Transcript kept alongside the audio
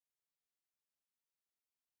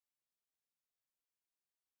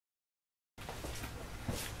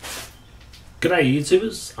G'day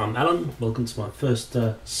YouTubers, I'm Alan. Welcome to my first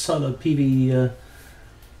solar PV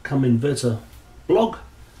come inverter blog.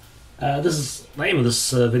 The aim of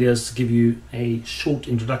this video is to give you a short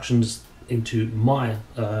introduction into my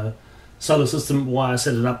solar system, why I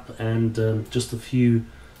set it up, and try and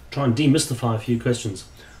demystify a few questions.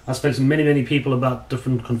 I spoke to many people about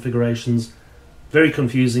different configurations. Very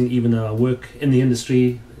confusing, even though I work in the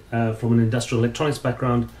industry from an industrial electronics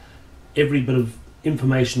background. Every bit of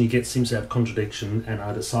information you get seems to have contradiction, and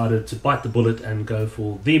I decided to bite the bullet and go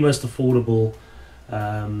for the most affordable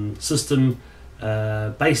system.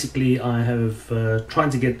 Basically, I have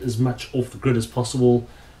trying to get as much off the grid as possible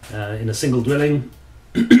in a single dwelling.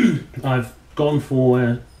 I've gone for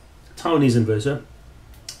a Taiwanese inverter.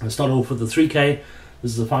 I started off with the 3K.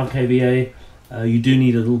 This is a 5 kVA. You do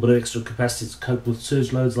need a little bit of extra capacity to cope with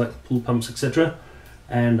surge loads like pool pumps, etc.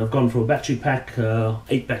 And I've gone for a battery pack,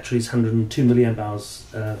 8 batteries, 102 milliamp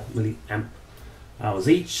hours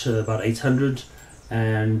each, about 800.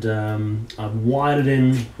 And I've wired it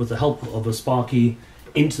in with the help of a Sparky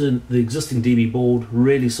into the existing DB board.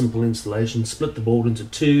 Really simple installation. Split the board into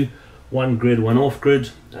two, one grid, one off grid.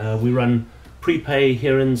 We run prepay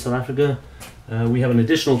here in South Africa. We have an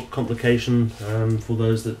additional complication for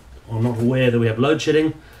those that are not aware that we have load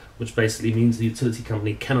shedding, which basically means the utility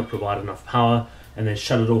company cannot provide enough power and then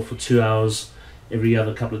shut it off for 2 hours every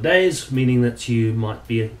other couple of days, meaning that you might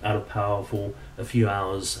be out of power for a few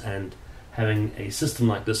hours, and having a system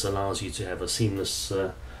like this allows you to have a seamless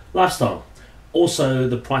lifestyle. Also,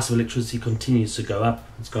 the price of electricity continues to go up.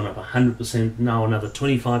 It's gone up 100%, now another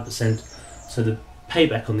 25%, so the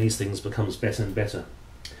payback on these things becomes better and better.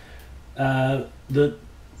 The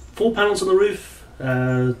 4 panels on the roof,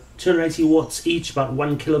 280 watts each, about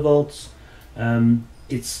 1 kilovolts.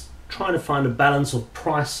 It's trying to find a balance of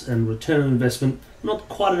price and return on investment. Not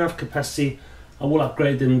quite enough capacity. I will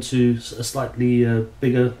upgrade them to a slightly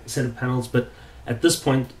bigger set of panels, but at this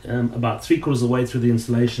point, about 3/4 of the way through the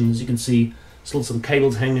installation, as you can see, still some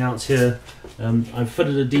cables hanging out here. I've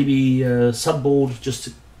fitted a DB subboard just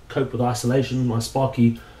to cope with isolation. My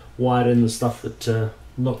Sparky wired in the stuff that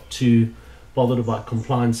not too bothered about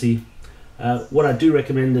compliancy. What I do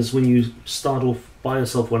recommend is when you start off, buy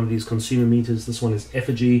yourself one of these consumer meters. This one is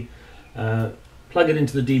Effigy. Plug it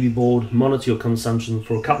into the DB board, monitor your consumption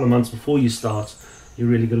for a couple of months before you start. You're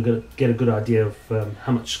really going to get a good idea of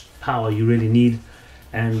how much power you really need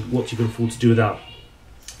and what you can afford to do without.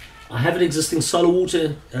 I have an existing solar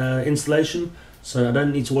water installation, so I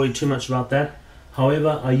don't need to worry too much about that.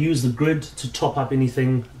 However, I use the grid to top up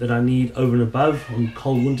anything that I need over and above on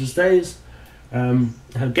cold winter's days. I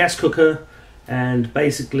have a gas cooker, and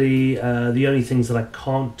basically the only things that I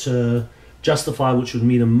can't justify, which would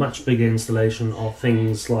mean a much bigger installation, are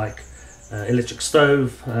things like electric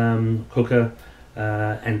stove, cooker,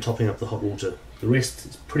 and topping up the hot water. The rest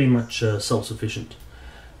is pretty much self-sufficient.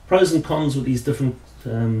 Pros and cons with these different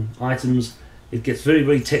items. It gets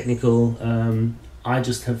very technical. I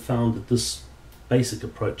just have found that this basic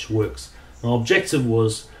approach works. My objective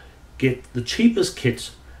was get the cheapest kit,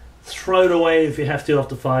 throw it away if you have to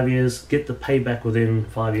after 5 years, get the payback within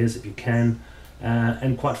 5 years if you can,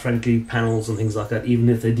 and quite frankly, panels and things like that, even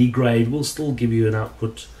if they degrade, will still give you an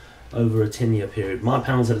output over a 10-year period. My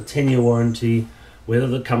panels had a 10-year warranty. Whether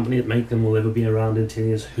the company that make them will ever be around in 10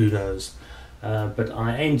 years, who knows. But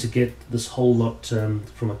I aim to get this whole lot,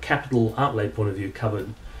 from a capital outlay point of view, covered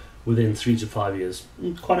within 3 to 5 years.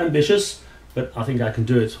 Quite ambitious, but I think I can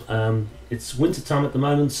do it. It's winter time at the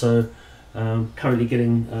moment, so currently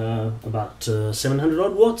getting about 700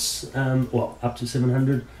 odd watts, well, up to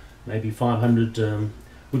 700, maybe 500,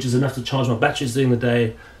 which is enough to charge my batteries during the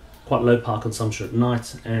day, quite low power consumption at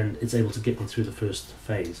night, and it's able to get me through the first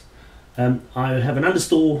phase. I have an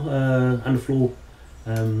underfloor,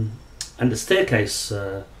 under staircase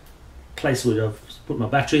place where I've put my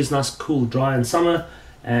batteries, nice, cool, dry in summer,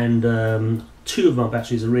 and 2 of my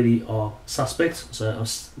batteries already are suspect, so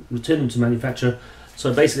I've returned them to manufacturer.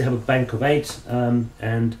 So I basically have a bank of 8,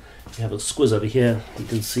 and you have a squiz over here. You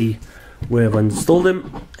can see where I've installed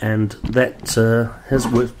them, and that has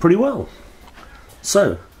worked pretty well.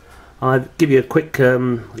 So I'll give you a quick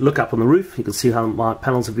look up on the roof. You can see how my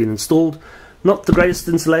panels have been installed. Not the greatest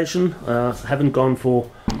installation. Haven't gone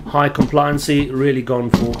for high compliancy, really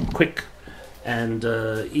gone for quick and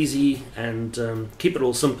easy, and keep it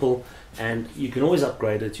all simple. And you can always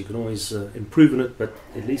upgrade it, you can always improve on it, but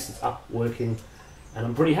at least it's up, working, and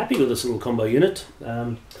I'm pretty happy with this little combo unit.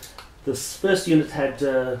 This first unit had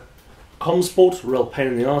ComSport, real pain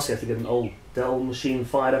in the arse. You have to get an old Dell machine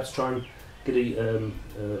fired up to try and get a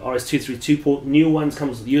RS-232 port. New ones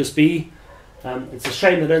comes with USB, It's a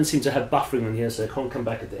shame they don't seem to have buffering on here, so they can't come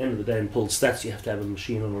back at the end of the day and pull stats. You have to have a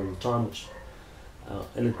machine on all the time, which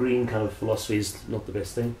in a green kind of philosophy is not the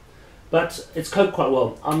best thing. But it's coped quite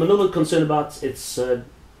well. I'm a little bit concerned about its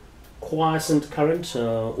quiescent current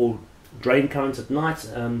or drain current at night.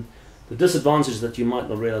 The disadvantage that you might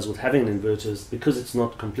not realize with having an inverter is because it's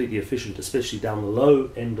not completely efficient, especially down the low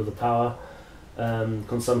end of the power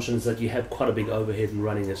consumption, is that you have quite a big overhead in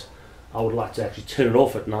running it. I would like to actually turn it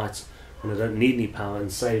off at night when I don't need any power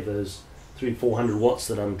and save those 300-400 watts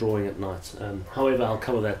that I'm drawing at night. However, I'll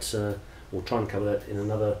cover that, or try and cover that in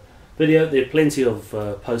another video. There are plenty of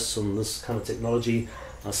posts on this kind of technology.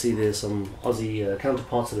 I see there's some Aussie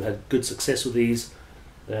counterparts that have had good success with these.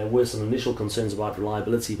 There were some initial concerns about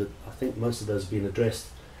reliability, but I think most of those have been addressed.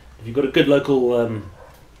 If you've got a good local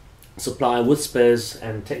supplier with spares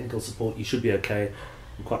and technical support, you should be okay.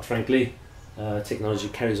 And quite frankly, technology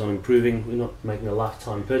carries on improving. We're not making a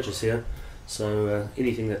lifetime purchase here, so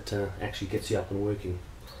anything that actually gets you up and working.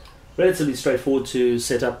 Relatively straightforward to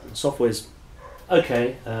set up. Software's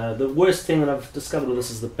okay. The worst thing that I've discovered with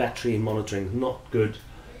this is the battery monitoring. Not good.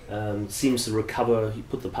 Seems to recover. You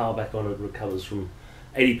put the power back on, it recovers from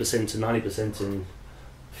 80% to 90% in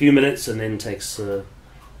a few minutes, and then takes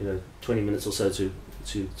 20 minutes or so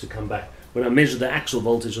to come back. When I measure the actual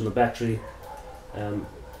voltage on the battery,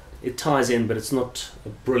 it ties in, but it's not a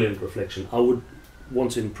brilliant reflection. I would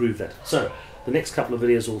want to improve that. So the next couple of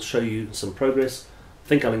videos will show you some progress. I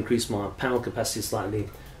think I'll increase my panel capacity slightly.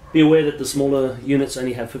 Be aware that the smaller units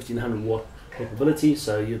only have 1500 watt capability,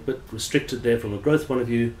 so you're a bit restricted there from a growth point of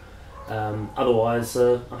view. Otherwise,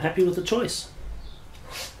 I'm happy with the choice.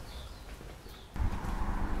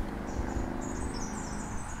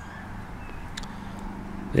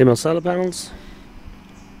 There are my solar panels,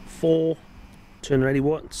 4 280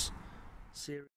 watts.